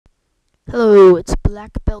Hello, it's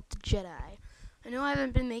Black Belt Jedi. I know I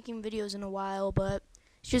haven't been making videos in a while, but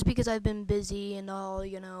it's just because I've been busy and all,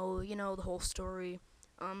 you know the whole story.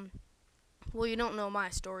 Um, well, you don't know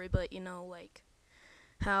my story, but you know, like,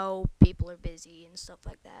 how people are busy and stuff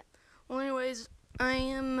like that. Well, anyways, I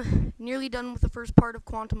am nearly done with the first part of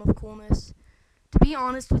Quantum of Coolness. To be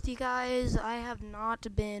honest with you guys, I have not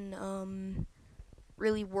been,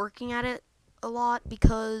 really working at it a lot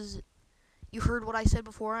because you heard what I said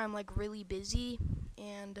before, I'm, like, really busy,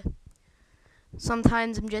 and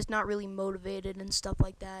sometimes I'm just not really motivated and stuff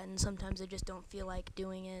like that, and sometimes I just don't feel like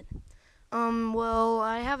doing it. Well,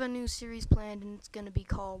 I have a new series planned, and it's gonna be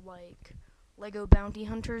called, like, Lego Bounty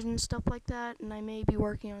Hunters and stuff like that, and I may be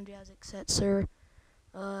working on Jazzix Setzer,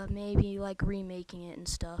 maybe, like, remaking it and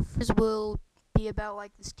stuff. This will be about,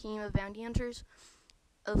 like, this team of bounty hunters,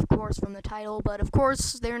 of course, from the title, but of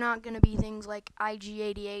course, they're not gonna be things like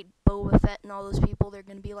IG-88, Boba Fett, and all those people. They're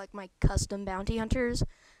gonna be, like, my custom bounty hunters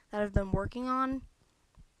that I've been working on.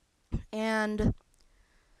 And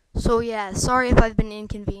so, yeah, sorry if I've been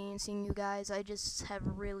inconveniencing you guys. I just have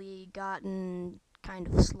really gotten kind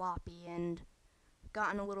of sloppy and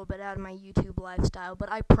gotten a little bit out of my YouTube lifestyle.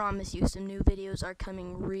 But I promise you, some new videos are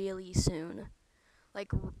coming really soon.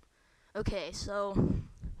 Like, okay, so,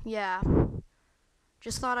 yeah.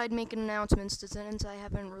 Just thought I'd make an announcement since I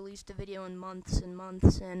haven't released a video in months and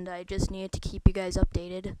months, and I just needed to keep you guys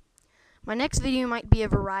updated. My next video might be a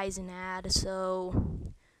Verizon ad, so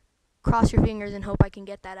cross your fingers and hope I can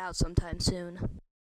get that out sometime soon.